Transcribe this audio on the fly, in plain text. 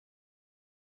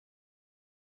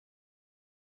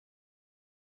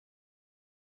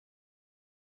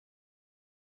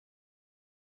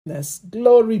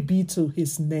Glory be to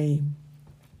his name.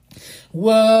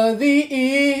 Worthy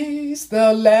is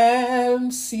the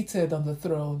Lamb seated on the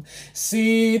throne,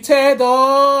 seated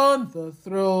on the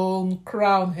throne.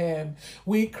 Crown him,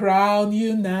 we crown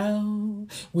you now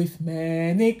with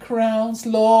many crowns.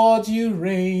 Lord, you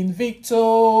reign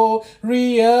victorious.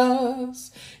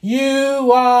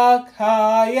 You are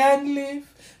high and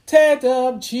lifted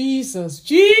up, Jesus,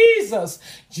 Jesus,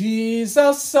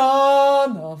 Jesus,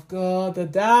 Son of God, the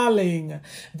darling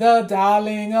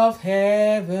of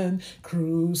heaven,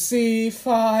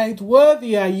 crucified.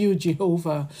 Worthy are you,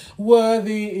 Jehovah.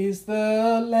 Worthy is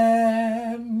the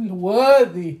Lamb.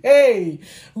 Worthy, hey,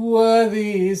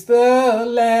 worthy is the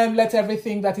Lamb. Let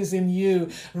everything that is in you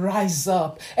rise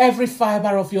up. Every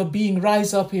fiber of your being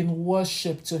rise up in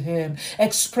worship to him.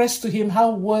 Express to him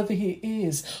how worthy he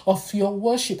is of your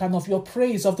worship and of your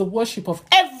praise, of the worship of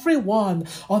everyone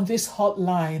on this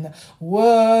hotline.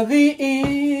 Worthy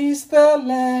is the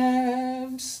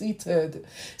Lamb seated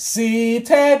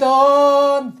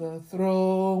on the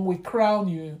throne. We crown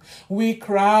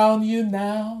you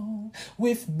now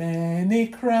with many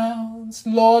crowns.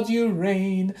 Lord, you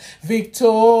reign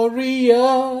victorious.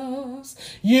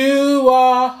 You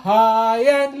are high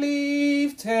and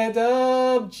lifted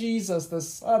up, Jesus, the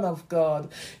Son of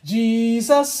God,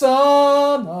 Jesus,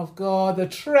 Son of God, the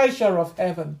treasure of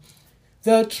heaven.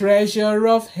 The treasure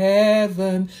of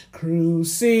heaven,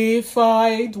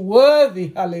 crucified,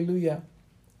 worthy, hallelujah.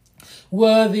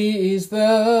 Worthy is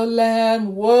the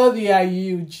Lamb, worthy are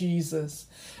you, Jesus.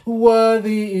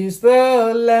 Worthy is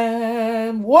the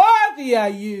Lamb, worthy are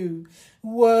you.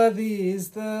 Worthy is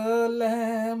the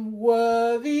Lamb,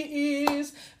 worthy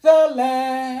is the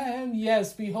Lamb.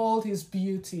 Yes, behold his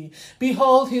beauty,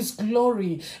 behold his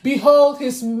glory, behold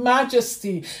his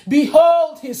majesty,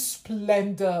 behold his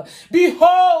splendor,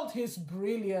 behold his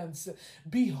brilliance,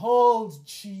 behold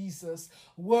Jesus.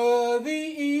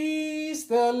 Worthy is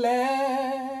the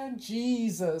Lamb,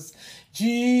 Jesus,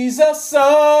 Jesus,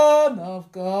 Son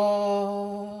of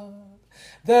God,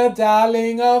 the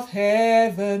darling of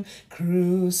heaven,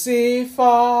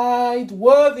 crucified.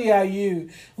 Worthy are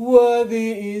you,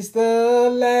 worthy is the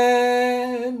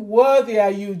Lamb, worthy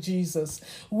are you, Jesus,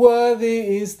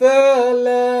 worthy is the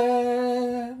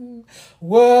Lamb,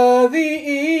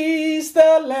 worthy is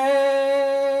the Lamb.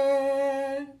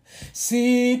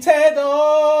 Seated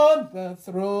on the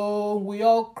throne, we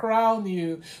all crown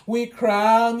you. We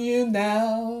crown you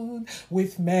now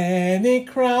with many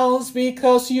crowns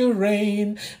because you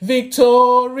reign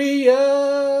victorious.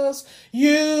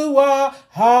 You are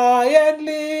high and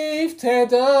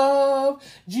lifted up,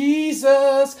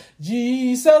 Jesus,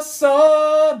 Jesus,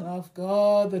 Son of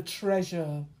God, the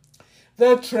treasure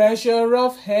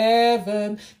of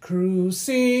heaven,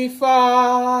 crucified.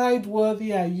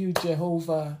 Worthy are you,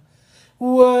 Jehovah.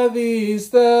 Worthy is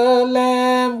the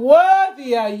Lamb,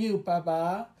 worthy are you,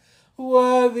 Baba.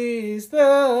 Worthy is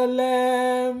the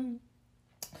Lamb.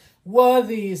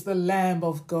 Worthy is the Lamb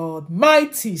of God,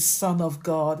 mighty Son of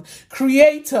God,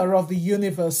 creator of the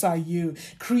universe are you,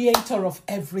 creator of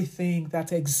everything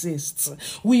that exists.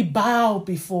 We bow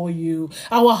before you.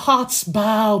 Our hearts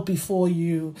bow before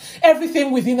you. Everything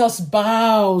within us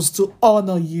bows to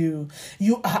honor you.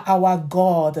 You are our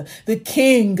God, the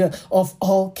King of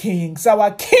all kings,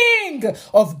 our King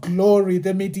of glory,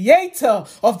 the mediator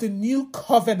of the new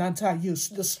covenant are you,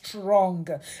 the strong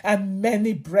and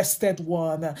many-breasted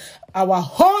one, our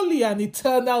holy and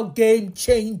eternal game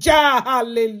changer,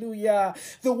 hallelujah,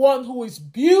 the one who is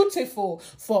beautiful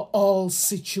for all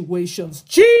situations,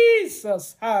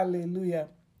 Jesus, hallelujah.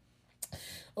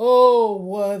 Oh,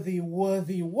 worthy,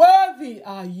 worthy, worthy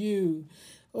are you.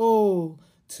 Oh,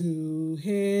 to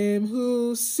him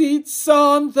who sits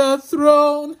on the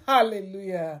throne,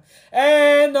 hallelujah,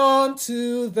 and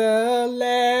unto the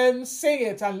Lamb, sing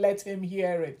it and let him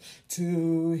hear it.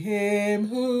 To him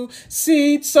who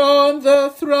sits on the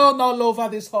throne, all over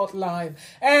this hotline,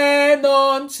 and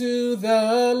unto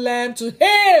the Lamb, to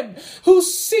him who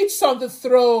sits on the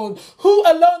throne, who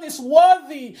alone is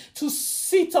worthy to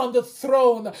sit on the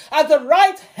throne at the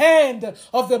right hand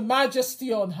of the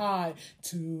majesty on high.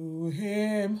 To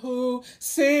him who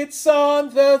sits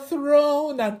on the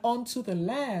throne, and unto the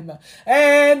Lamb,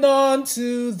 and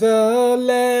unto the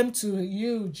Lamb, to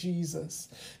you, Jesus.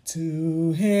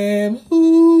 To him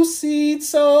who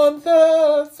sits on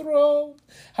the throne,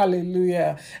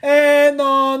 hallelujah, and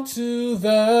unto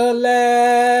the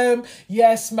Lamb.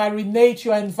 Yes, marinate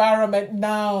your environment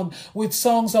now with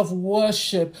songs of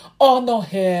worship. Honor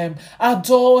him,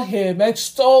 adore him,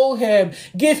 extol him,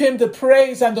 give him the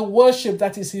praise and the worship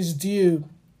that is his due.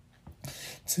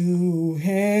 To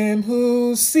him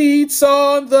who sits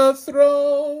on the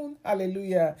throne,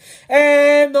 hallelujah,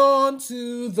 and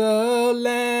unto the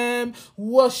Lamb,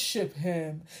 worship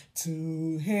him.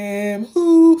 To him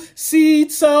who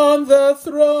sits on the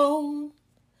throne,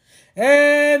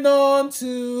 and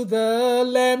unto the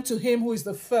Lamb, to him who is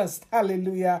the first,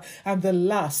 hallelujah, and the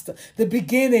last, the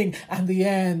beginning and the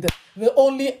end, the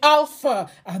only Alpha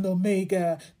and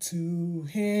Omega, to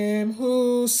him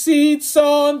who sits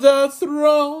on the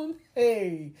throne,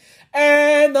 hey,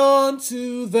 and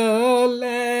unto the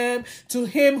Lamb, to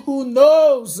him who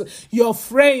knows your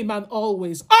frame and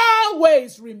always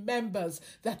remembers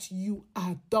that you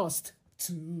are dust,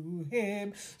 to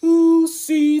him who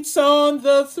sits on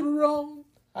the throne,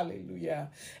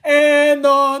 hallelujah, and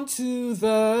unto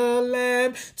the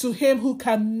Lamb, to him who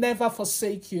can never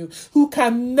forsake you, who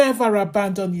can never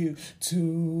abandon you,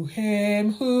 to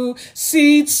him who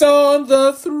sits on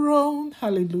the throne,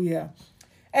 hallelujah,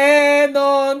 and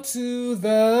unto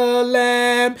the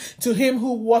Lamb, to him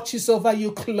who watches over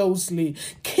you closely,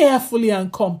 carefully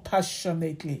and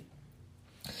compassionately.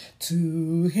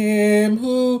 To him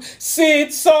who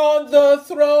sits on the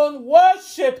throne,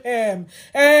 worship him.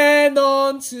 And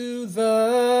unto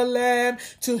the Lamb,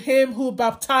 to him who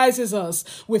baptizes us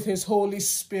with his Holy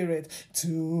Spirit.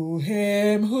 To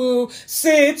him who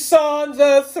sits on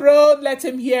the throne, let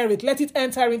him hear it. Let it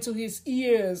enter into his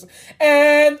ears.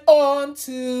 And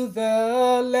unto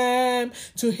the Lamb,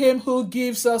 to him who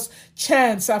gives us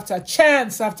chance after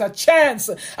chance after chance,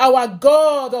 our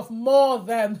God of more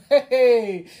than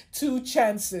two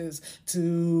chances,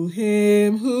 to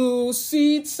him who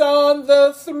sits on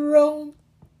the throne,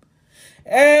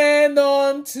 and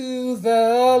unto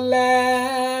the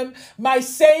Lamb, my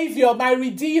Savior, my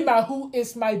Redeemer, who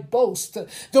is my boast,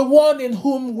 the one in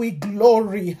whom we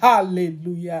glory,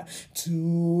 hallelujah,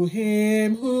 to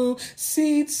him who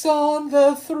sits on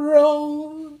the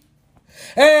throne,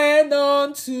 and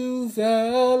unto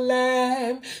the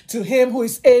Lamb, to him who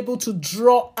is able to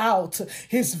draw out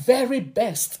his very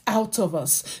best out of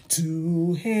us,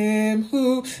 to him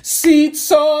who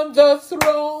sits on the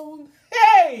throne,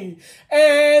 hey,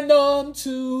 and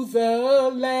unto the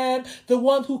Lamb, the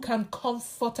one who can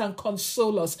comfort and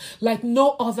console us like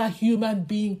no other human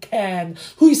being can,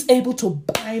 who is able to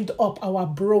bind up our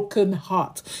broken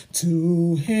heart,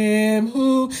 to him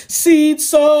who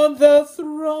sits on the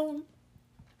throne,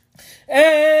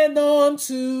 and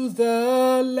unto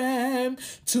the Lamb,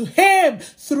 to him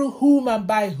through whom and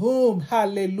by whom,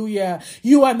 hallelujah,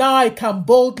 you and I can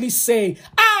boldly say,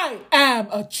 I am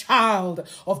a child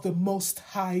of the Most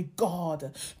High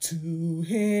God. To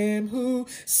him who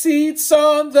sits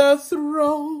on the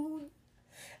throne,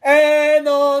 and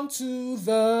unto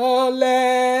the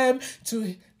Lamb,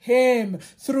 to him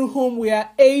through whom we are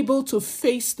able to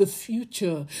face the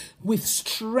future with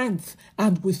strength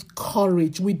and with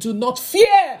courage. We do not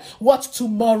fear what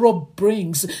tomorrow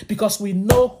brings because we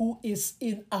know who is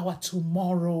in our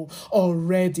tomorrow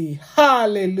already.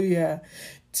 Hallelujah.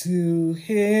 To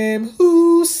him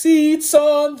who sits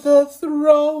on the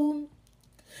throne,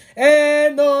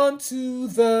 and unto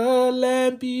the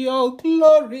Lamb be all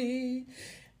glory,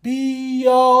 be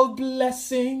all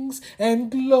blessings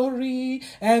and glory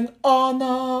and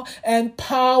honor and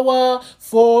power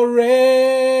forever.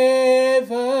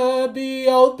 Be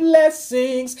all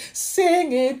blessings,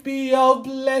 sing it, be all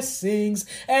blessings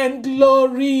and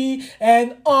glory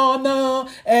and honor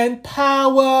and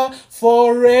power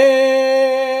forever.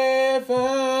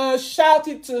 Shout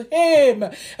it to him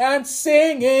and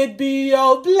sing it, be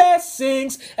all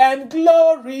blessings and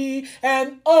glory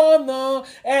and honor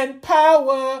and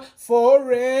power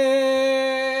forever.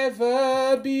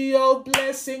 Be all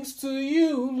blessings to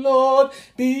you, Lord.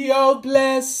 Be all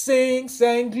blessings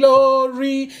and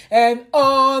glory and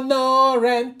honor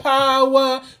and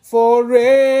power forever.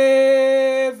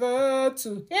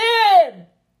 To him.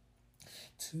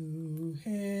 To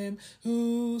him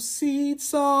who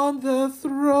sits on the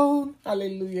throne,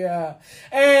 hallelujah,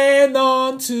 and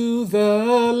unto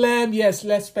the Lamb. Yes,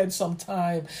 let's spend some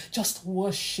time just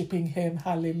worshiping him,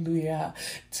 hallelujah.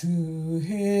 To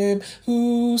him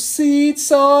who sits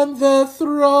on the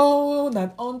throne,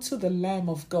 and unto the Lamb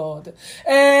of God,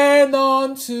 and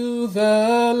unto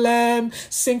the Lamb.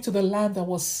 Sing to the Lamb that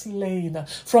was slain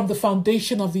from the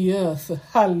foundation of the earth,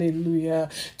 hallelujah.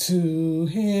 To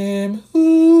him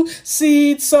who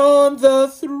sits on the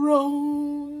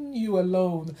throne, you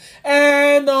alone,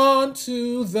 and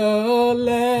unto the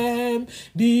Lamb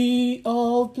be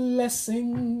all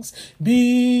blessings,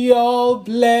 be all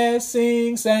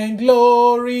blessings and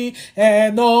glory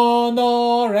and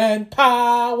honor and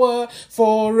power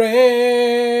forever.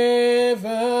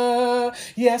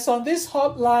 Yes, on this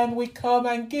hotline we come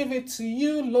and give it to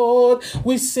you, Lord.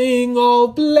 We sing all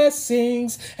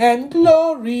blessings and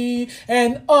glory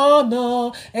and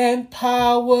honor and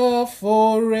power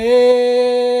forever.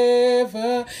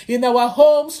 In our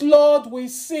homes, Lord, we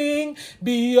sing,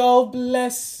 be all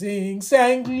blessings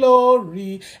and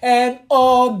glory and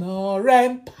honor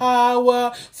and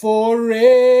power forever.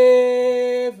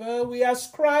 We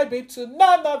ascribe it to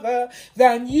none other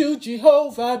than you,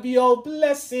 Jehovah. Be all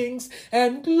blessings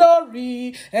and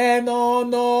glory and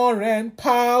honor and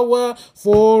power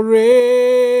forever.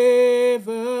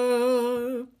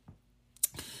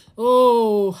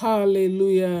 Oh,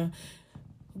 hallelujah.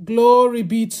 Glory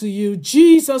be to you,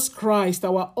 Jesus Christ,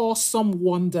 our awesome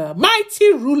wonder,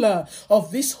 mighty ruler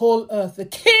of this whole earth, the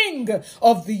King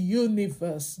of the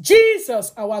universe.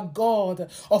 Jesus, our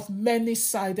God of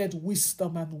many-sided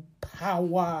wisdom and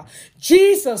power.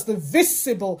 Jesus, the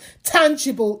visible,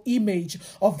 tangible image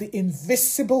of the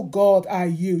invisible God are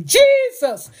you.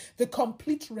 Jesus, the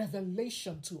complete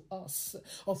revelation to us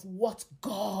of what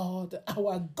God,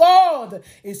 our God,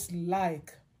 is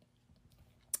like.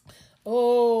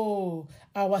 Oh,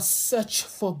 our search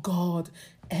for God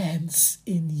ends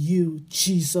in you,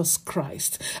 Jesus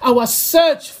Christ. Our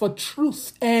search for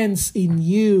truth ends in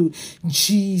you,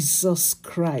 Jesus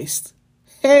Christ.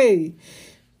 Hey,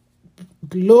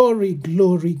 glory,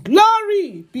 glory,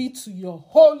 glory be to your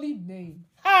holy name.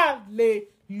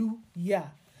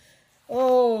 Hallelujah.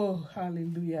 Oh,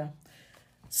 hallelujah.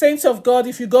 Saints of God,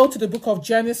 if you go to the book of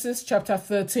Genesis, chapter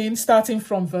 13, starting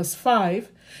from verse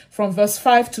 5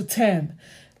 to 10,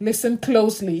 listen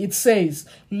closely. It says,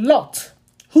 Lot,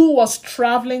 who was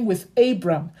traveling with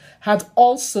Abram, had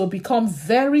also become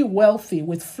very wealthy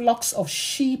with flocks of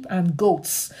sheep and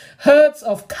goats, herds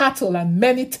of cattle and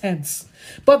many tents.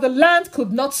 But the land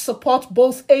could not support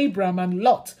both Abram and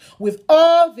Lot, with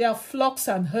all their flocks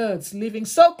and herds living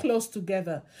so close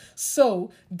together.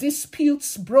 So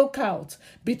disputes broke out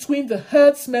between the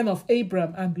herdsmen of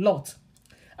Abram and Lot.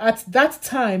 At that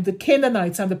time, the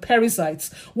Canaanites and the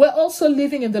Perizzites were also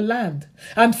living in the land.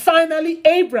 And finally,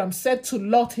 Abram said to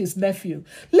Lot, his nephew,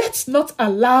 let's not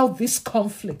allow this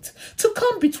conflict to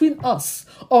come between us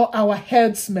or our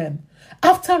herdsmen.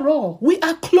 After all, we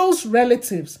are close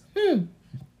relatives.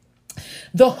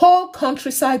 The whole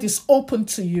countryside is open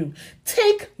to you.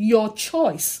 Take your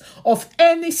choice of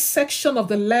any section of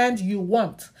the land you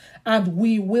want, and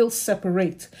we will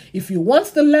separate. If you want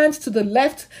the land to the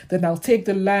left, then I'll take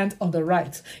the land on the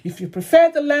right. If you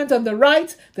prefer the land on the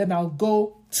right, then I'll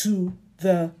go to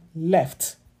the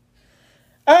left.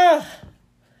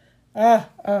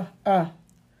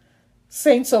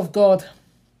 Saints of God,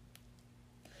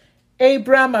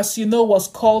 Abram, as you know, was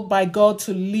called by God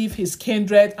to leave his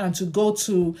kindred and to go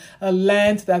to a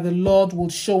land that the Lord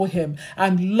would show him.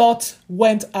 And Lot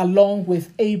went along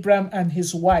with Abram and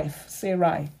his wife,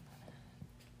 Sarai.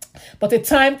 But a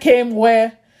time came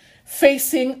where,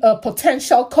 facing a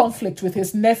potential conflict with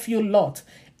his nephew Lot,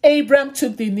 Abram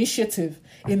took the initiative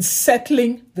in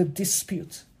settling the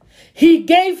dispute. He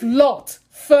gave Lot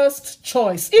first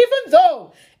choice, even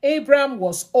though Abram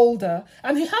was older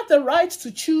and he had the right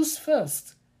to choose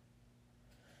first.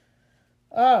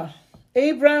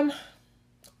 Abram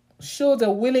showed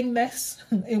a willingness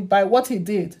by what he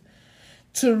did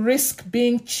to risk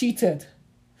being cheated.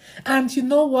 And you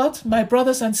know what, my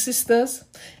brothers and sisters?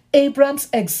 Abram's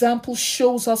example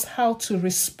shows us how to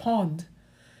respond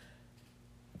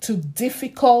to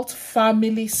difficult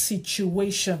family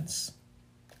situations.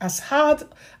 As hard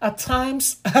at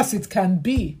times as it can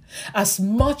be, as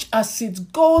much as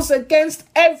it goes against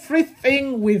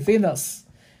everything within us.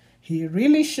 He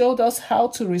really showed us how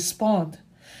to respond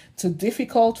to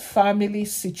difficult family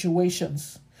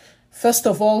situations. First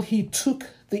of all, he took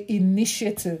the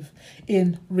initiative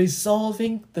in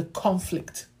resolving the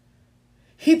conflict.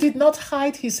 He did not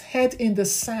hide his head in the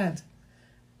sand.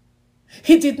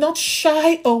 He did not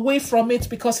shy away from it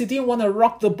because he didn't want to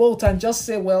rock the boat and just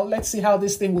say, well, let's see how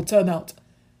this thing will turn out.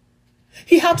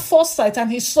 He had foresight and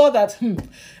he saw that,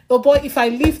 oh boy, if I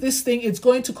leave this thing, it's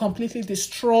going to completely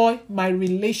destroy my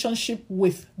relationship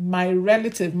with my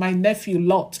relative, my nephew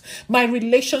Lot. My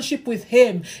relationship with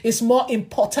him is more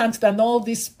important than all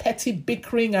this petty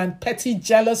bickering and petty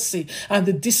jealousy and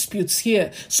the disputes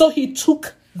here. So he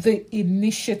took the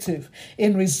initiative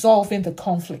in resolving the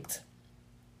conflict.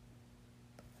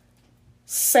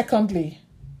 Secondly,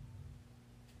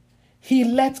 he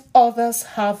let others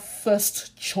have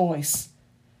first choice,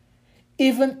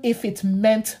 even if it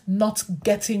meant not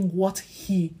getting what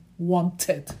he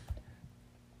wanted.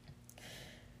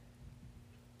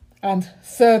 And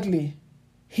thirdly,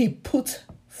 he put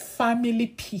family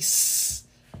peace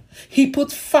He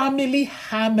put family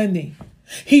harmony.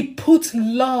 He put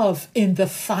love in the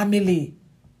family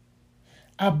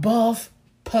above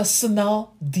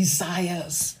personal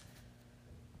desires.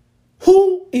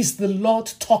 Who is the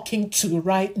Lord talking to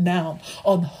right now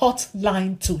on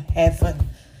Hotline to Heaven?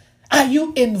 Are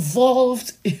you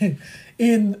involved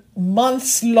in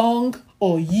months long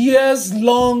or years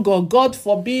long or, God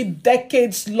forbid,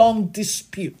 decades long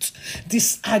dispute,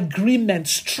 disagreement,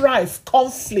 strife,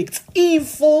 conflict,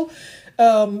 evil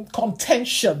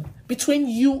contention between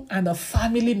you and a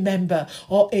family member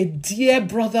or a dear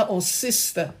brother or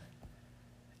sister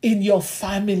in your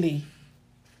family?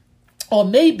 Or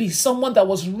maybe someone that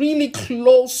was really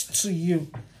close to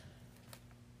you.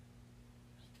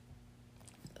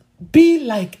 Be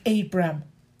like Abraham,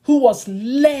 who was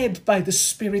led by the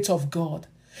Spirit of God.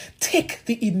 Take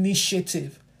the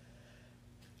initiative.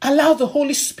 Allow the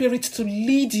Holy Spirit to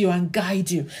lead you and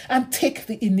guide you, and take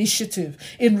the initiative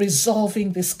in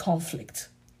resolving this conflict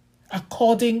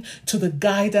according to the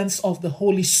guidance of the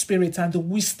Holy Spirit and the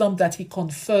wisdom that He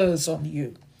confers on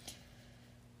you.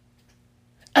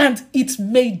 And it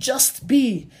may just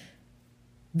be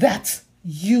that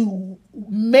you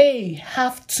may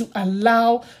have to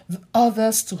allow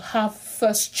others to have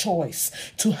first choice,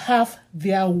 to have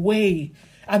their way,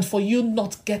 and for you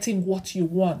not getting what you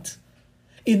want,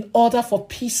 in order for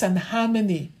peace and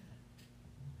harmony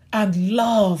and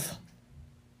love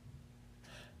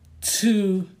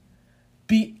to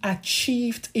be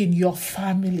achieved in your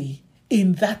family,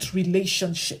 in that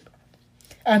relationship.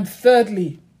 And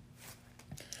thirdly,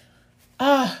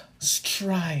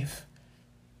 strive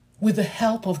with the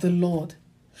help of the Lord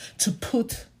to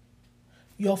put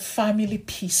your family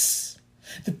peace,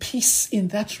 the peace in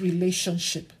that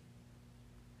relationship,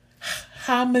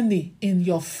 harmony in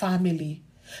your family,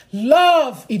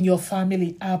 love in your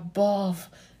family above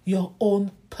your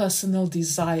own personal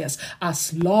desires,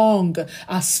 as long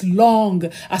as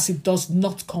it does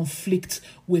not conflict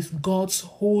with God's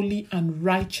holy and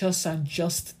righteous and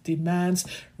just demands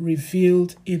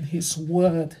revealed in His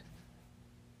word.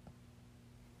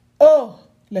 Oh,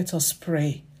 let us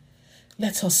pray.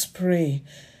 Let us pray.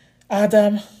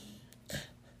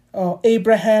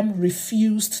 Abraham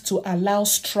refused to allow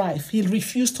strife. He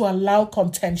refused to allow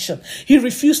contention. He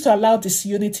refused to allow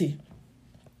disunity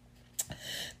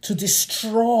to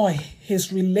destroy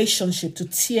his relationship, to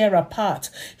tear apart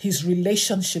his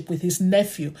relationship with his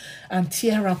nephew and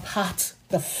tear apart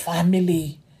the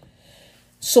family.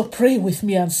 So pray with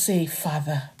me and say,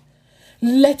 Father,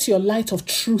 let your light of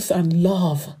truth and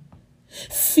love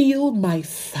fill my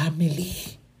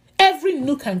family, every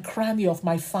nook and cranny of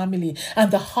my family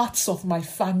and the hearts of my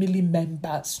family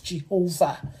members,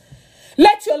 Jehovah.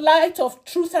 Let your light of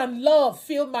truth and love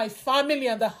fill my family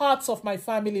and the hearts of my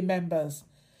family members,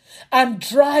 and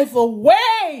drive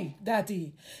away,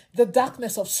 Daddy, the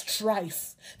darkness of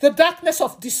strife, the darkness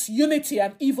of disunity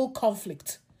and evil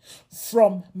conflict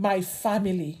from my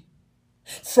family,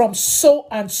 from so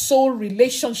and so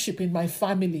relationship in my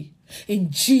family. In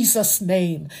Jesus'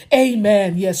 name,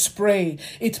 amen. Yes, pray.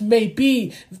 It may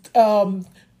be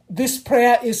this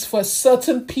prayer is for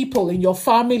certain people in your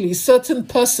family, certain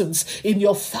persons in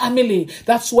your family.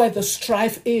 That's where the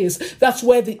strife is. That's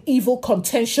where the evil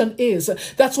contention is.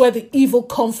 That's where the evil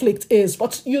conflict is.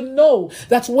 But you know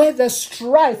that where there's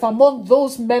strife among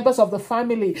those members of the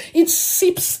family, it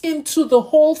seeps into the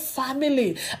whole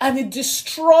family and it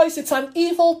destroys. It's an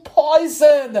evil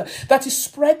poison that is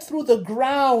spread through the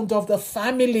ground of the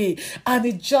family, and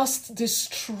it just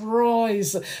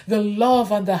destroys the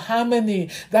love and the harmony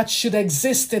that should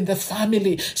exist in the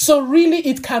family. So really,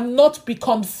 it cannot be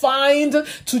confined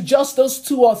to just those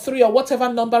 2 or 3 or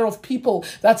whatever number of people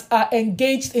that are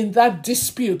engaged in that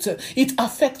dispute. It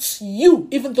affects you,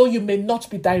 even though you may not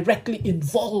be directly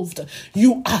involved.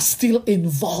 You are still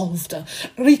involved.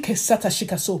 Rike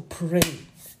Satashika, so pray.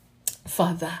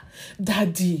 Father,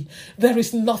 Daddy, there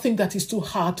is nothing that is too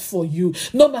hard for you.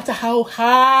 No matter how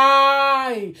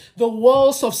high the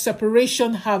walls of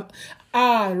separation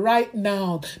are right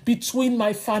now between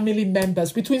my family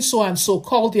members, between so and so,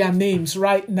 call their names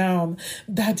right now.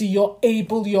 Daddy, you're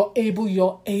able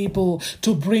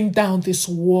to bring down this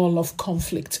wall of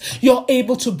conflict. You're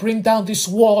able to bring down this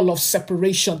wall of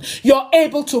separation. You're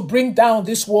able to bring down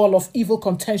this wall of evil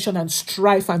contention and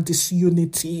strife and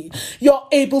disunity. You're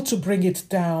able to bring it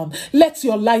down. Let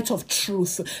your light of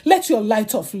truth, let your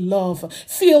light of love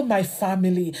fill my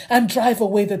family and drive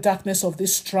away the darkness of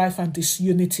this strife and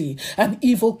disunity and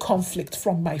evil conflict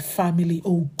from my family,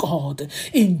 oh God,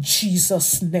 in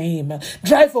Jesus' name.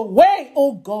 Drive away,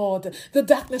 oh God, the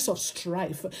darkness of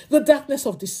strife, the darkness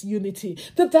of disunity,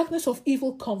 the darkness of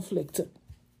evil conflict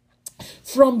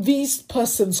from these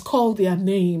persons, call their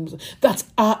names, that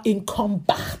are in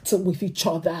combat with each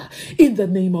other in the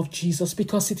name of Jesus,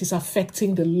 because it is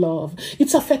affecting the love,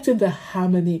 it's affecting the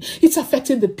harmony, it's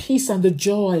affecting the peace and the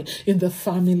joy in the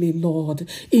family, Lord,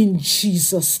 in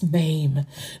Jesus' name.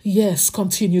 Yes,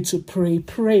 continue to pray.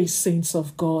 Pray, saints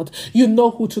of God. You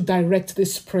know who to direct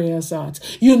these prayers at.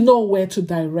 You know where to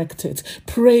direct it.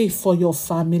 Pray for your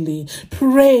family.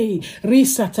 Pray.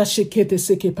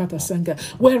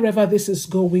 Wherever this is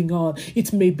going on,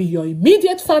 it may be your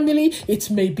immediate family, it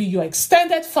may be your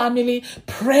extended family.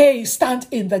 Pray, stand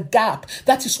in the gap.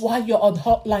 That is why you're on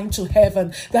Hotline to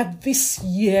Heaven, that this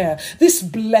year, this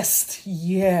blessed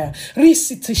year,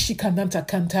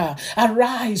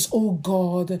 arise, O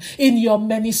God, in your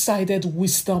many-sided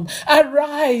wisdom.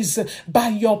 Arise by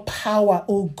your power,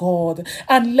 O God,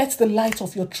 and let the light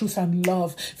of your truth and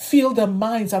love fill the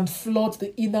minds and flood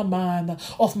the inner man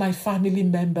of my family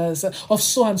members, of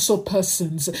so and so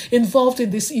persons involved in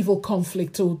this evil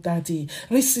conflict, oh Daddy.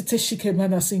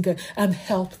 And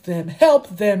help them. Help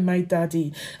them, my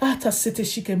Daddy. To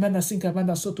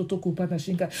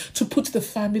put the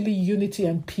family unity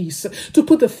and peace, to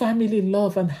put the family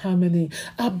love and harmony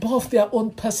above their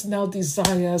own personal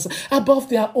desires, above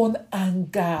their own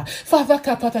anger. Father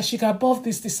Kapatashika, above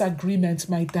this disagreement,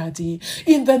 my Daddy,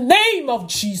 in the name of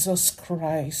Jesus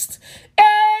Christ.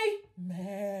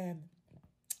 Amen.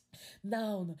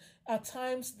 Now, at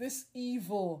times, this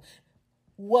evil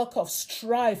work of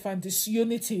strife and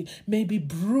disunity may be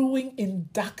brewing in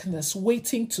darkness,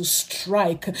 waiting to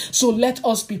strike. So let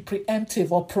us be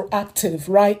preemptive or proactive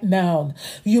right now.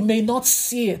 You may not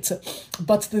see it,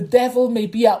 but the devil may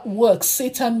be at work.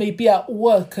 Satan may be at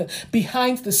work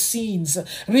behind the scenes,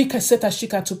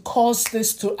 to cause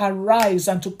this to arise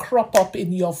and to crop up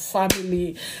in your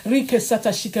family.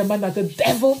 The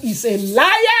devil is a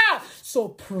liar. So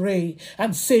pray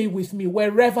and say with me,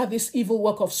 wherever this evil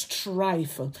work of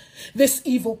strife, this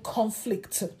evil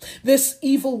conflict, this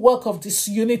evil work of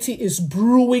disunity is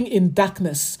brewing in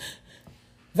darkness,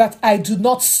 that I do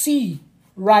not see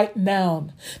right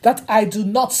now, that I do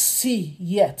not see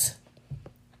yet,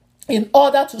 in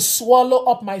order to swallow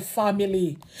up my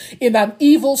family in an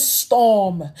evil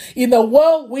storm, in a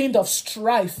whirlwind of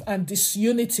strife and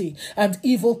disunity and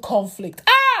evil conflict.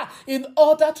 In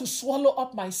order to swallow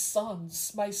up my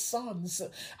sons. Pray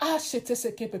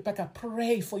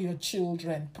for your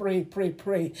children. Pray.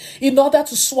 In order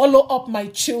to swallow up my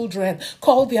children,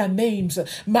 call their names,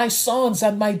 my sons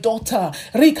and my daughter,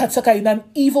 in an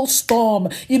evil storm,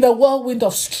 in a whirlwind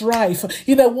of strife,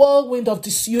 in a whirlwind of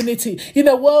disunity, in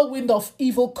a whirlwind of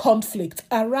evil conflict.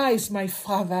 Arise, my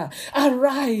Father.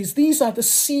 Arise. These are the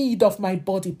seed of my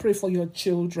body. Pray for your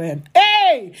children.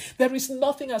 There is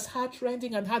nothing as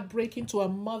heart-rending and heartbreaking to a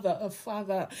mother, a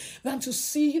father, than to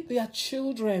see their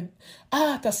children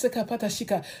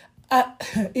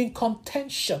in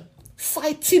contention,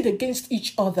 fighting against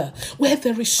each other, where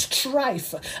there is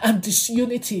strife and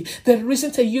disunity. There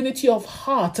isn't a unity of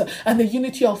heart and a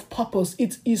unity of purpose.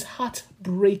 It is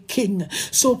heartbreaking.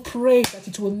 So pray that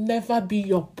it will never be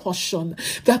your portion,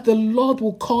 that the Lord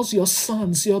will cause your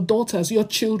sons, your daughters, your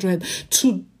children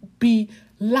to be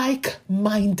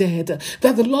like-minded,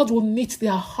 that the Lord will knit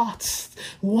their hearts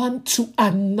one to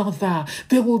another.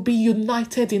 They will be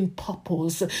united in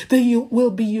purpose. They will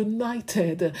be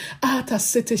united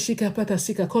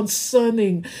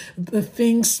concerning the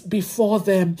things before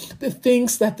them, the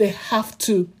things that they have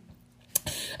to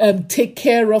take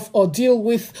care of or deal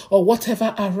with, or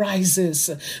whatever arises,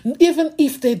 even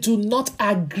if they do not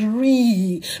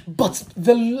agree, but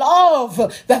the love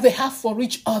that they have for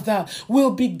each other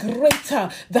will be greater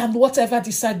than whatever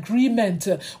disagreement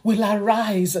will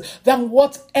arise, than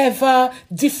whatever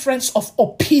difference of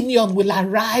opinion will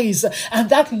arise, and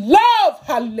that love,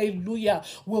 hallelujah,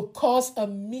 will cause a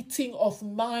meeting of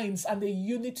minds and a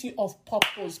unity of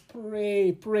purpose.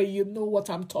 Pray, you know what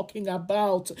I'm talking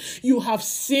about. You have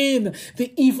seen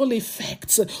the evil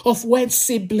effects of when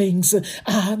siblings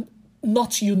are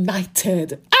not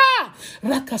united.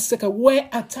 Where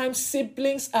at times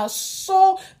siblings are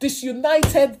so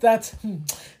disunited that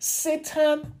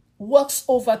Satan works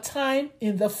overtime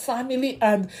in the family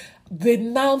and they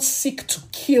now seek to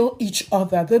kill each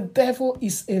other. The devil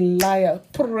is a liar.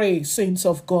 Pray, saints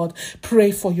of God.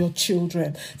 Pray for your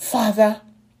children. Father,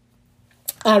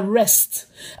 arrest,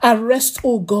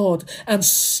 O God, and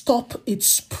stop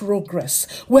its progress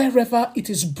wherever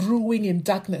it is brewing in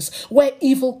darkness, where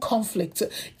evil conflict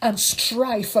and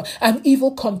strife and evil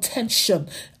contention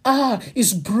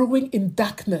is brewing in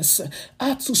darkness,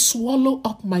 to swallow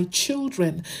up my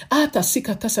children,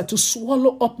 tasikatasa, to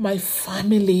swallow up my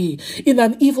family in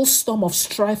an evil storm of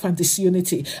strife and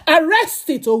disunity. Arrest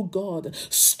it, O God.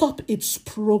 Stop its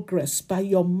progress by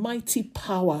your mighty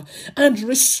power and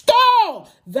restore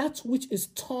that which is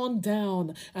torn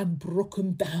down and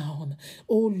broken down.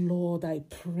 O Lord, I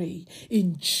pray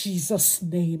in Jesus'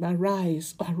 name,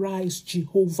 arise,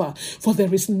 Jehovah, for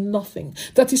there is nothing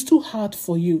that is too hard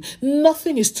for you.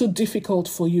 Nothing is too difficult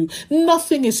for you.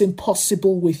 Nothing is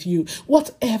impossible with you.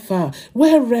 Whatever,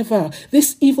 wherever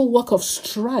this evil work of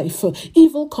strife,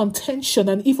 evil contention,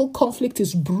 and evil conflict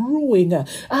is brewing,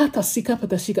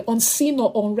 unseen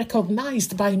or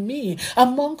unrecognized by me,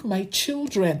 among my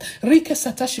children,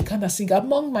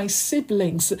 among my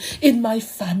siblings, in my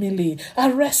family,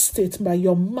 arrest it by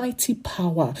your mighty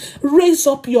power. Raise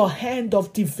up your hand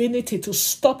of divinity to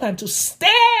stop and to stay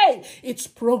its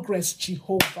progress,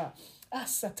 Jehovah.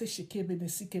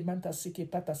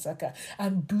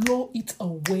 And blow it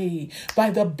away by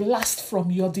the blast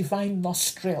from your divine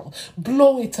nostril.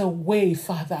 Blow it away,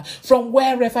 Father, from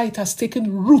wherever it has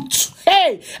taken root.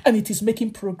 Hey, and it is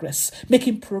making progress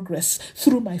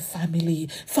through my family.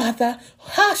 Father,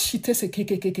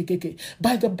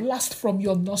 by the blast from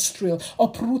your nostril,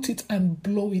 uproot it and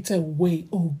blow it away,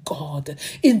 oh God,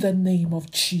 in the name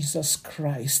of Jesus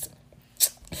Christ.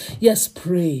 Yes,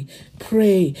 pray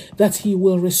that he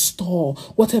will restore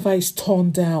whatever is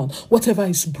torn down, whatever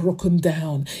is broken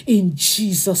down, in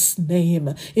Jesus'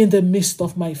 name, in the midst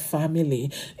of my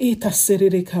family.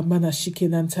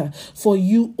 For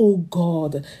you, O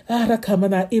God,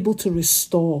 are able to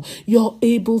restore. You're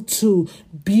able to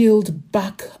build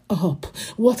back up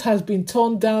what has been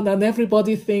torn down, and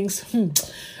everybody thinks,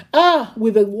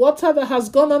 with the water that has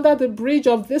gone under the bridge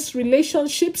of these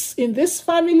relationships in this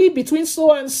family between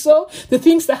so and so, the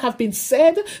things that have been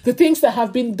said, the things that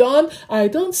have been done, I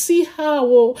don't see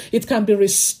how it can be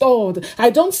restored. I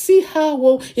don't see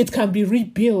how it can be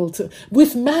rebuilt.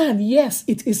 With man, yes,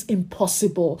 it is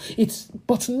impossible.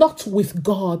 But not with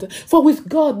God. For with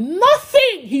God,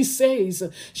 nothing, he says,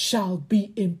 shall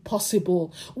be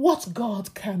impossible. What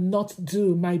God cannot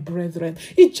do, my brethren,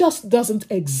 it just doesn't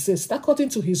exist, according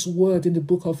to his word in the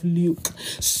book of Luke.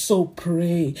 So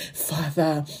pray,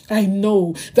 Father. I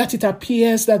know that it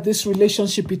appears that this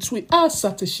relationship between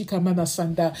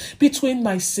between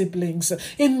my siblings,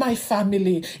 in my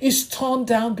family, is torn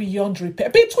down beyond repair.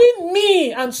 Between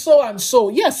me and so.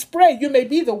 Yes, pray. You may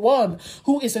be the one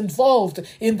who is involved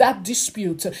in that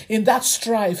dispute, in that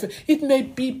strife. It may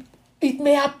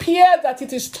appear that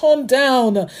it is torn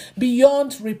down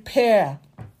beyond repair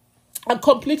and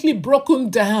completely broken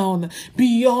down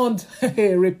beyond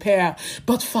repair.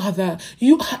 But Father,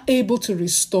 you are able to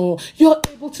restore. You're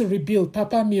able to rebuild.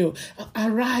 Papa mio,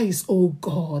 arise, O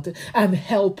God, and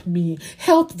help me.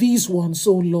 Help these ones,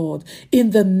 O Lord,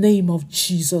 in the name of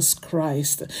Jesus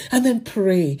Christ. And then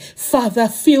pray, Father,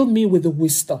 fill me with the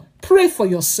wisdom. Pray for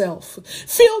yourself.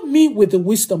 Fill me with the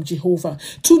wisdom, Jehovah,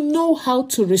 to know how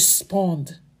to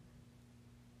respond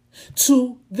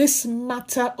to this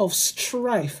matter of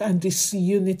strife and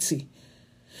disunity,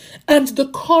 and the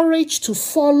courage to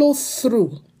follow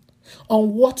through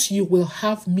on what you will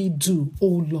have me do, O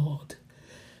Lord.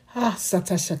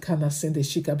 Because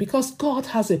God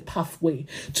has a pathway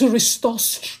to restore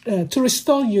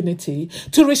unity,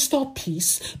 to restore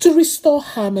peace, to restore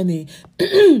harmony.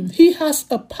 He has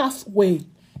a pathway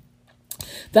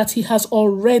that he has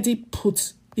already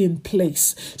put in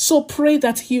place. So pray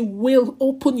that he will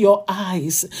open your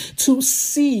eyes to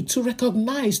see, to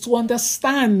recognize, to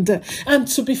understand, and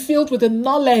to be filled with the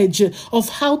knowledge of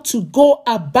how to go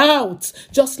about,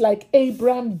 just like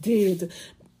Abraham did,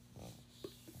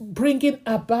 bringing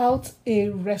about a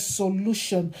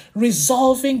resolution,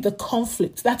 resolving the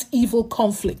conflict, that evil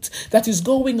conflict that is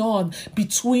going on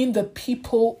between the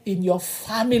people in your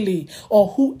family or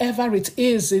whoever it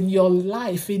is in your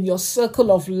life, in your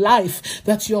circle of life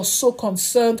that you're so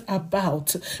concerned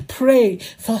about. Pray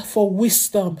for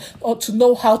wisdom or to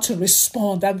know how to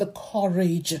respond and the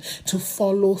courage to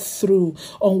follow through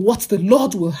on what the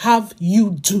Lord will have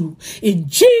you do. In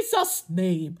Jesus'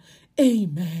 name,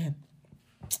 amen.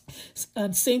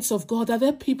 And saints of God, are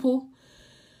there people?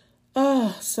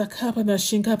 Are there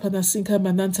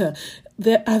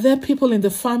people in the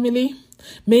family?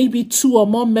 Maybe two or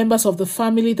more members of the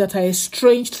family that are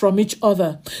estranged from each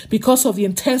other because of the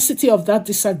intensity of that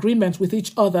disagreement with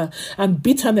each other and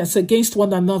bitterness against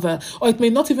one another. Or it may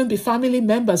not even be family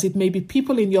members. It may be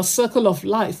people in your circle of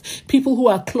life, people who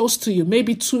are close to you,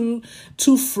 maybe two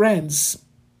friends.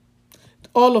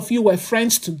 All of you were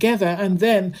friends together, and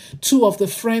then two of the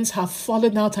friends have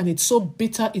fallen out, and it's so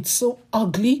bitter, it's so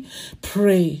ugly.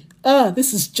 Pray.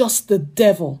 This is just the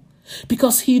devil.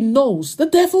 Because the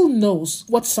devil knows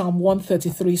what Psalm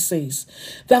 133 says,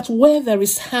 that where there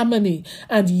is harmony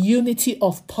and unity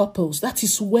of purpose, that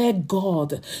is where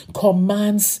God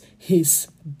commands his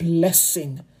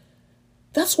blessing.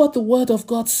 That's what the word of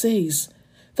God says.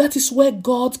 That is where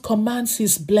God commands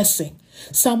his blessing.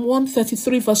 Psalm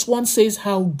 133 verse 1 says,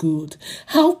 how good,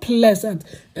 how pleasant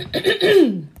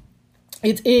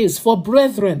it is for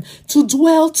brethren to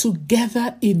dwell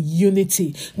together in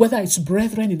unity, whether it's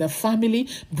brethren in a family,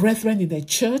 brethren in a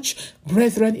church,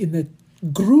 brethren in a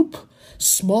group,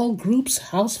 small groups,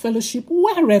 house fellowship,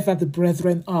 wherever the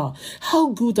brethren are. How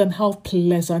good and how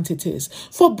pleasant it is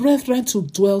for brethren to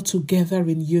dwell together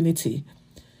in unity,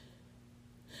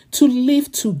 to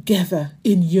live together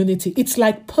in unity. It's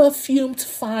like perfumed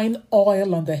fine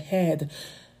oil on the head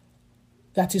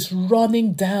that is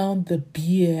running down the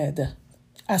beard,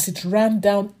 as it ran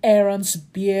down Aaron's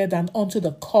beard and onto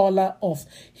the collar of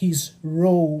his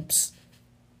robes.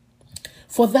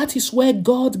 For that is where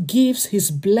God gives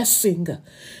his blessing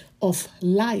of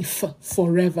life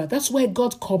forever. That's where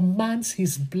God commands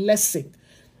his blessing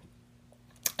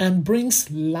and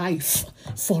brings life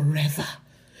forever.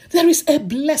 There is a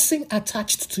blessing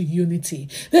attached to unity.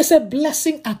 There's a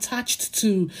blessing attached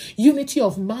to unity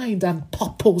of mind and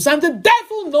purpose. And the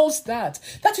devil knows that.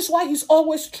 That is why he's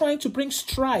always trying to bring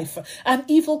strife and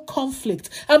evil conflict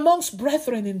amongst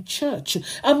brethren in church,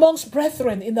 amongst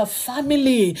brethren in a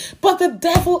family. But the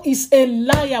devil is a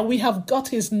liar. We have got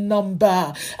his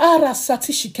number.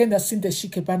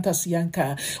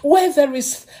 Where there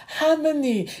is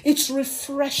harmony, it's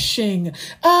refreshing.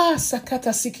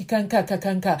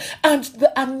 And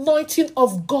the anointing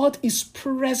of God is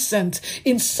present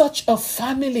in such a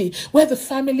family where the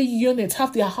family units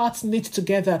have their hearts knit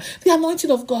together. The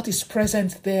anointing of God is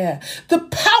present there. The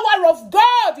power of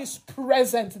God is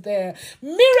present there.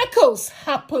 Miracles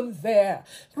happen there.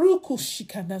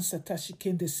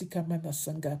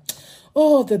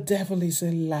 Oh, the devil is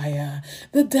a liar.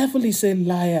 The devil is a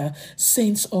liar.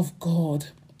 Saints of God,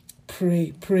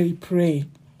 pray, pray, pray.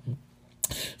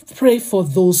 Pray for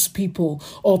those people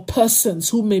or persons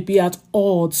who may be at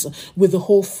odds with the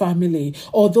whole family,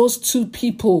 or those two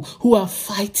people who are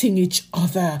fighting each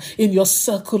other in your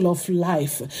circle of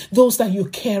life, those that you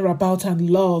care about and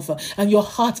love, and your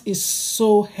heart is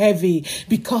so heavy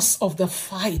because of the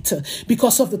fight,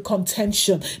 because of the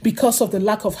contention, because of the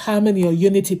lack of harmony or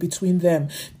unity between them.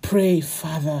 Pray,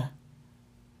 Father,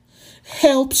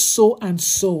 help so and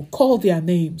so, call their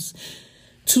names,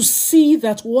 to see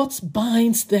that what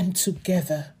binds them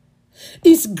together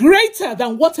is greater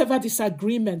than whatever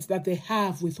disagreement that they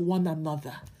have with one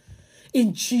another.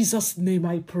 In Jesus' name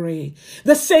I pray.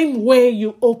 The same way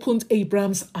you opened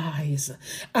Abraham's eyes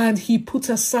and he put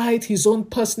aside his own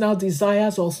personal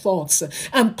desires or thoughts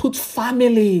and put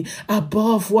family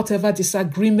above whatever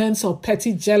disagreements or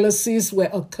petty jealousies were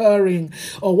occurring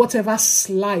or whatever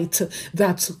slight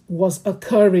that was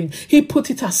occurring. He put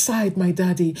it aside, my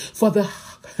daddy, for the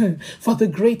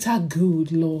greater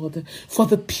good, Lord, for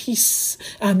the peace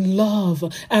and love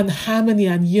and harmony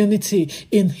and unity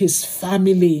in his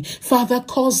family. Father,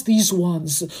 cause these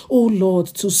ones, oh Lord,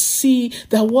 to see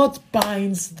that what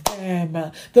binds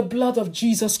them, the blood of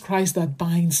Jesus Christ that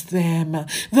binds them,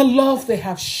 the love they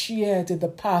have shared in the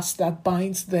past that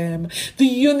binds them, the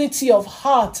unity of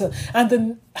heart and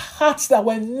the hearts that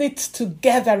were knit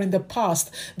together in the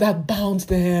past that bound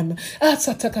them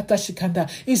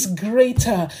is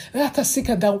greater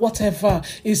than whatever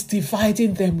is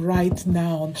dividing them right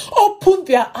now. Open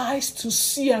their eyes to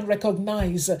see and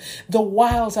recognize the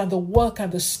wiles and the work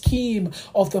and the scheme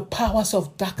of the powers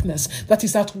of darkness that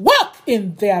is at work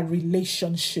in their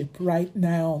relationship right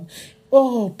now.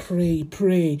 Oh, pray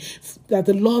that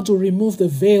the Lord will remove the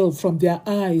veil from their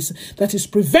eyes that is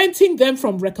preventing them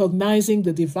from recognizing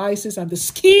the devices and the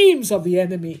schemes of the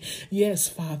enemy. Yes,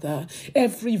 Father,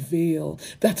 every veil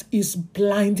that is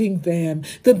blinding them,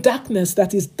 the darkness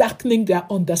that is darkening their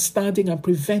understanding and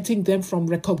preventing them from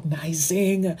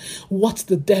recognizing what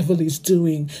the devil is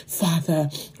doing. Father,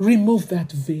 remove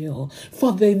that veil,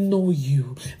 for they know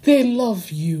you. They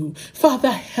love you.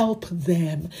 Father, help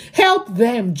them. Help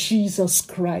them, Jesus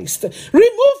Christ.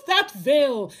 Remove that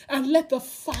veil and let the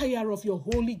fire of your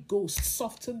Holy Ghost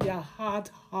soften their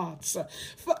hard hearts.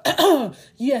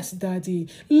 Yes, Daddy,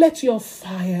 let your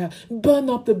fire burn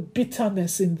up the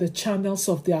bitterness in the channels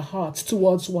of their hearts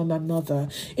towards one another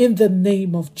in the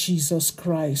name of Jesus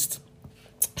Christ.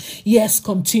 Yes,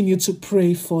 continue to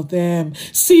pray for them.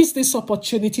 Seize this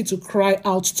opportunity to cry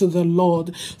out to the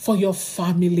Lord for your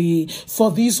family,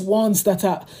 for these ones that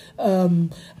are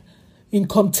in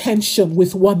contention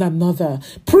with one another.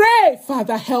 Pray,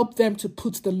 Father, help them to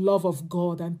put the love of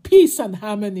God and peace and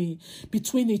harmony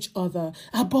between each other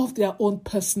above their own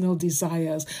personal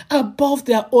desires, above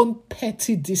their own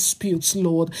petty disputes,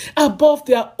 Lord, above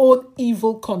their own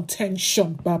evil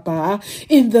contention, Baba,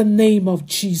 in the name of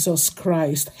Jesus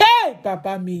Christ. Hey,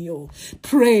 Baba mio,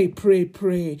 pray, pray,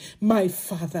 pray, my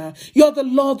Father. You're the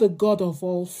Lord, the God of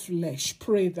all flesh.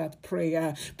 Pray that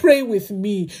prayer. Pray with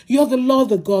me. You're the Lord,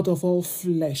 the God of all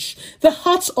flesh. The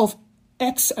hearts of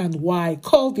X and Y,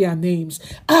 call their names,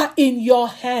 are in your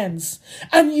hands,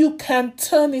 and you can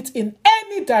turn it in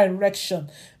any direction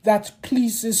that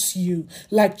pleases you,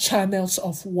 like channels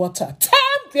of water. Turn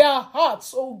their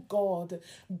hearts, oh God,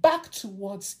 back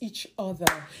towards each other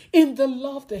in the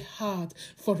love they had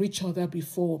for each other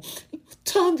before.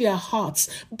 Turn their hearts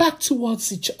back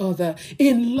towards each other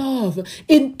in love,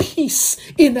 in peace,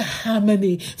 in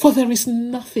harmony, for there is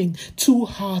nothing too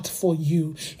hard for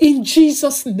you. In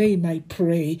Jesus' name I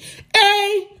pray.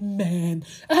 Amen.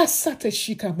 I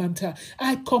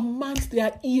command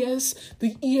their ears,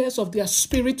 the ears of their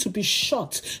spirit, to be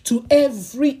shut to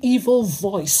every evil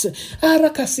voice,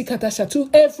 to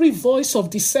every voice of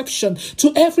deception,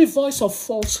 to every voice of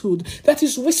falsehood that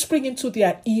is whispering into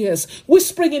their ears,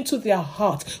 whispering into their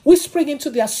heart, whispering into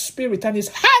their spirit, and is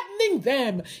hardening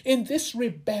them in this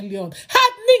rebellion,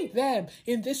 hardening them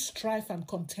in this strife and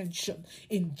contention.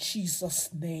 In Jesus'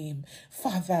 name,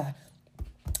 Father,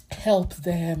 help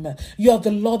them. You're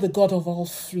the Lord, the God of all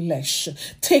flesh.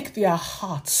 Take their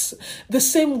hearts the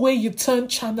same way you turn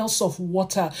channels of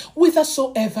water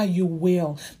whithersoever you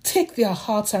will. Take their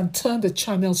hearts and turn the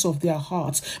channels of their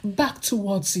hearts back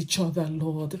towards each other,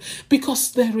 Lord,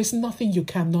 because there is nothing you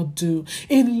cannot do.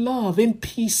 In love, in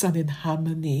peace, and in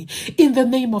harmony. In the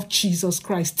name of Jesus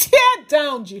Christ, tear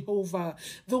down, Jehovah,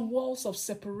 the walls of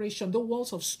separation, the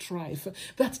walls of strife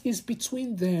that is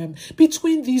between them,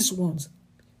 between these ones.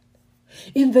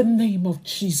 In the name of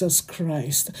Jesus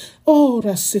Christ. Oh,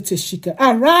 Rasete Shika.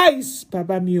 Arise,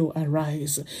 Baba Mio,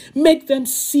 arise. Make them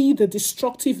see the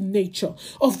destructive nature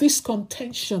of this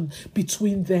contention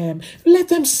between them. Let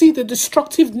them see the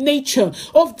destructive nature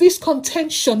of this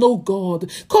contention, oh God.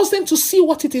 Cause them to see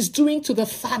what it is doing to the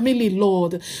family,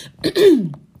 Lord.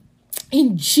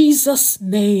 In Jesus'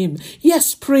 name.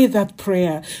 Yes, pray that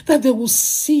prayer, that they will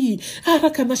see.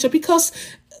 Because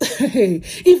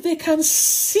if they can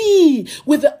see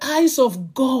with the eyes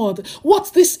of God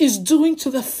what this is doing to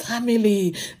the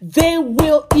family, they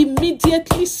will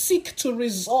immediately seek to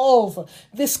resolve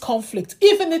this conflict,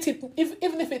 even if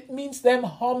it means them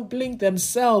humbling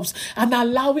themselves and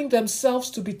allowing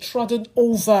themselves to be trodden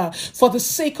over for the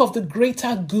sake of the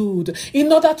greater good,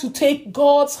 in order to take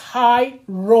God's high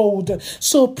road.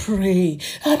 So pray,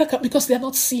 because they're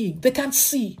not seeing, they can't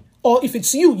see. Or if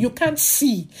it's you, you can't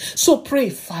see. So pray,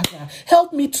 Father,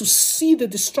 help me to see the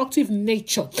destructive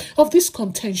nature of this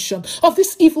contention, of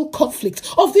this evil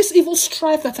conflict, of this evil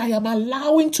strife that I am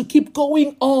allowing to keep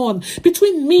going on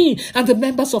between me and the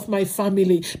members of my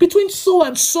family, between so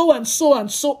and so and so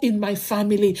and so in my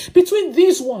family, between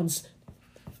these ones.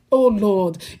 Oh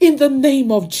Lord, in the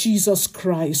name of Jesus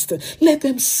Christ, let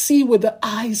them see with the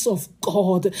eyes of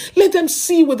God. Let them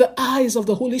see with the eyes of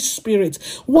the Holy Spirit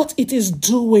what it is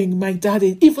doing, my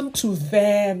daddy, even to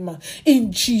them.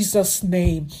 In Jesus'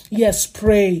 name. Yes,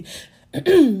 pray.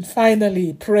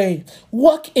 Finally, pray.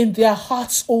 Work in their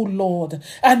hearts, O Lord,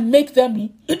 and make them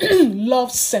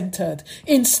love-centered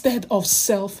instead of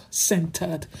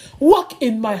self-centered. Work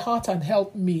in my heart and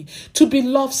help me to be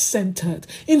love-centered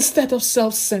instead of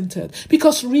self-centered.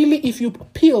 Because really, if you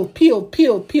peel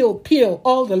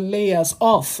all the layers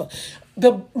off,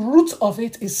 the root of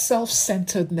it is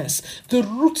self-centeredness. The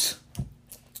root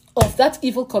of that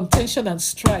evil contention and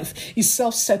strife is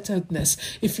self-centeredness.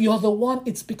 If you're the one,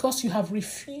 it's because you have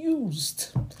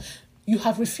refused. You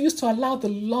have refused to allow the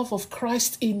love of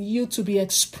Christ in you to be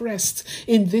expressed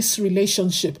in this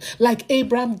relationship, like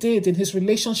Abraham did in his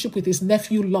relationship with his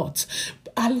nephew Lot.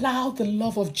 Allow the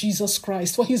love of Jesus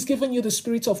Christ, for he's given you the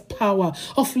spirit of power,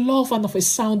 of love, and of a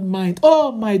sound mind.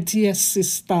 Oh, my dear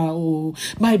sister, oh,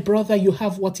 my brother, you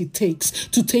have what it takes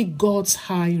to take God's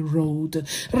high road.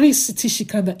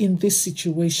 In this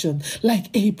situation, like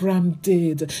Abraham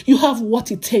did, you have what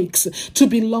it takes to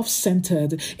be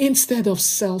love-centered instead of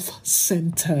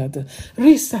self-centered.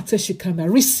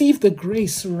 Receive the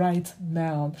grace right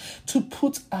now to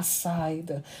put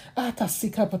aside,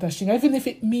 even if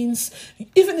it means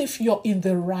even if you're in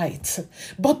the right,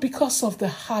 but because of the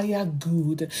higher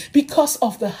good, because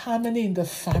of the harmony in the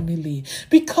family,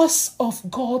 because of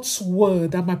God's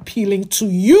word, I'm appealing to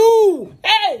you.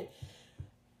 Hey!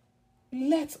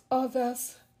 Let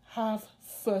others have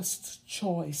first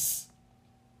choice.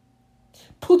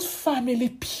 Put family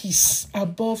peace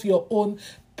above your own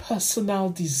personal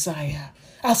desire,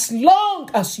 as long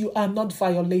as you are not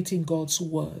violating God's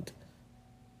word.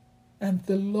 And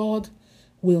the Lord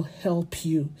will help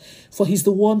you, for he's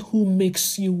the one who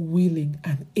makes you willing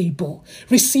and able.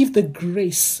 Receive the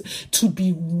grace to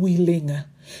be willing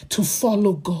to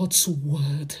follow God's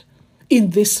word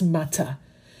in this matter,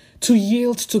 to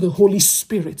yield to the Holy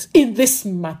Spirit in this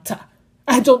matter.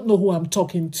 I don't know who I'm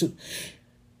talking to.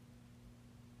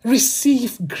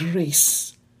 Receive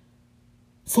grace,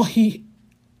 for he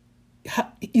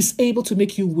is able to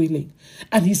make you willing,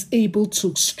 and he's able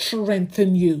to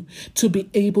strengthen you to be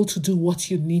able to do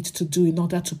what you need to do in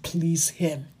order to please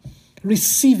him.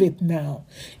 Receive it now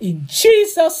in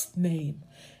Jesus' name.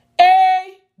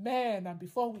 Amen. And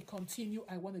before we continue,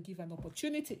 I want to give an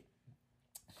opportunity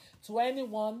to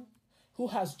anyone who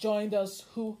has joined us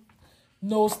who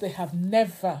knows they have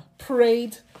never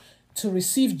prayed to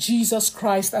receive Jesus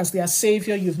Christ as their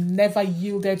Savior. You've never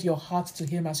yielded your heart to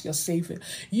him as your Savior.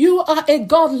 You are a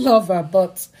God lover,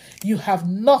 but you have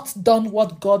not done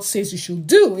what God says you should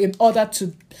do in order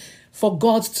for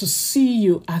God to see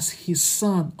you as his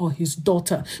son or his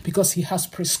daughter, because he has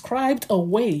prescribed a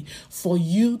way for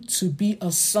you to be a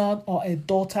son or a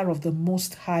daughter of the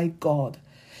Most High God.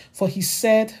 For he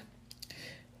said,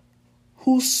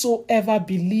 whosoever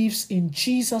believes in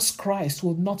Jesus Christ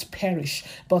will not perish,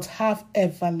 but have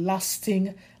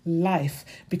everlasting life,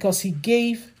 because he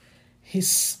gave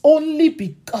his only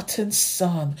begotten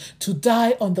Son to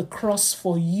die on the cross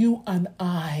for you and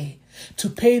I, to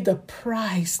pay the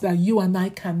price that you and I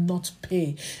cannot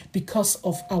pay because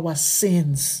of our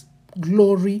sins.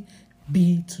 Glory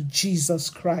be to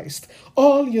Jesus Christ.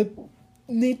 All you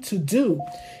need to do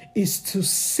is to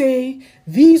say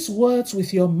these words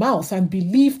with your mouth and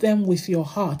believe them with your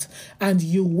heart, and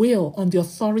you will, on the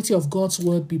authority of God's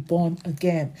word, be born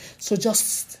again. So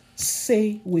just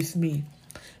say with me,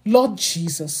 Lord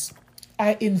Jesus,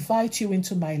 I invite you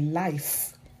into my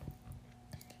life.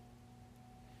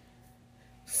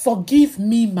 Forgive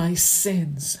me my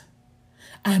sins,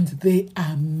 and they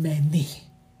are many.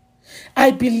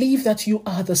 I believe that you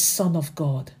are the Son of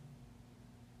God,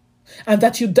 and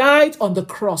that you died on the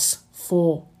cross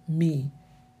for me.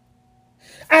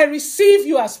 I receive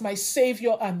you as my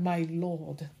Savior and my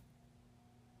Lord.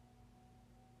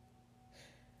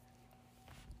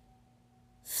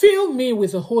 Fill me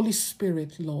with the Holy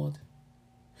Spirit, Lord,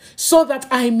 so that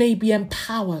I may be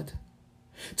empowered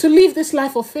to live this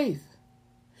life of faith,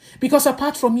 because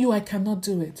apart from you, I cannot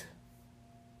do it.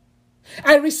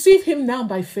 I receive him now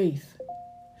by faith,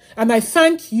 and I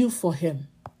thank you for him.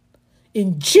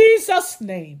 In Jesus'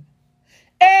 name,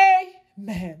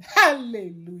 amen.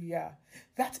 Hallelujah.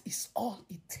 That is all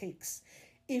it takes.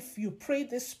 If you pray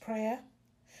this prayer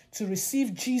to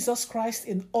receive Jesus Christ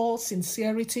in all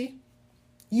sincerity,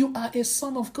 you are a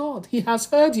son of God. He has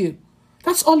heard you.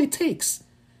 That's all it takes.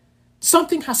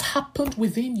 Something has happened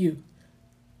within you.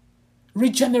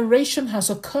 Regeneration has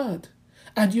occurred,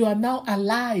 and you are now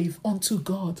alive unto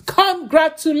God.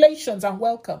 Congratulations and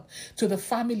welcome to the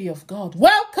family of God.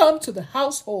 Welcome to the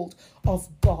household of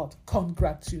God.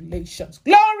 Congratulations.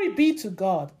 Glory be to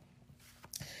God.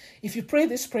 If you pray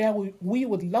this prayer, we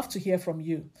would love to hear from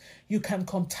you. You can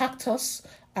contact us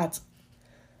at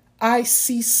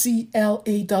iccla.com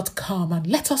and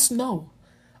let us know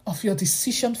of your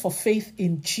decision for faith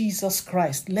in Jesus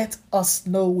Christ. Let us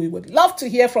know. We would love to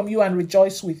hear from you and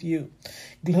rejoice with you.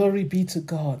 Glory be to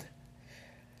God.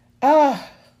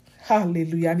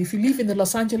 Hallelujah. And if you live in the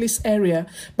Los Angeles area,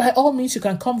 by all means, you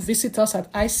can come visit us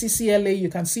at ICCLA. You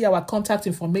can see our contact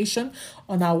information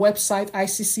on our website,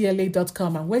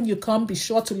 iccla.com. And when you come, be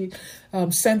sure to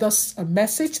send us a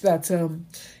message that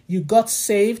you got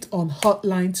saved on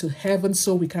Hotline to Heaven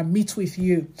so we can meet with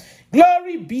you.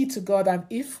 Glory be to God. And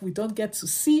if we don't get to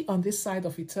see on this side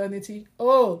of eternity,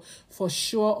 for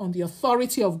sure on the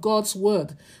authority of God's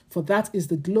word, for that is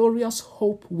the glorious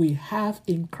hope we have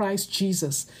in Christ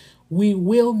Jesus, we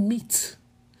will meet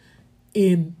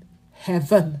in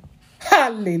heaven.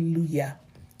 Hallelujah.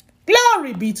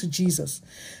 Glory be to Jesus.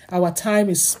 Our time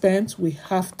is spent. We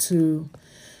have to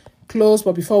close,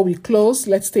 but before we close,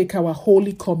 let's take our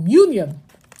Holy Communion.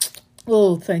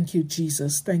 Oh, thank you,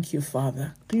 Jesus. Thank you,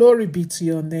 Father. Glory be to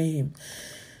your name.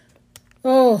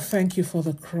 Oh, thank you for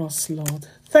the cross, Lord.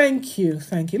 Thank you.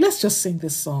 Thank you. Let's just sing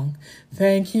this song.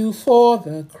 Thank you for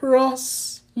the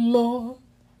cross. Lord.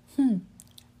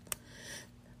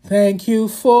 Thank you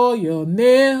for your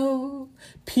nail-pierced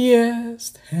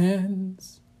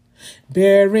hands,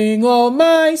 bearing all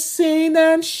my sin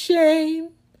and shame.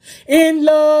 In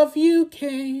love you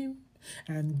came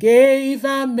and gave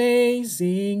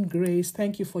amazing grace.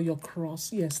 Thank you for your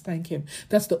cross. Yes, thank him.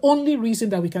 That's the only reason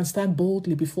that we can stand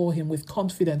boldly before him with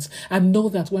confidence and know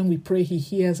that when we pray, he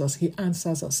hears us, he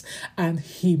answers us, and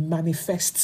he manifests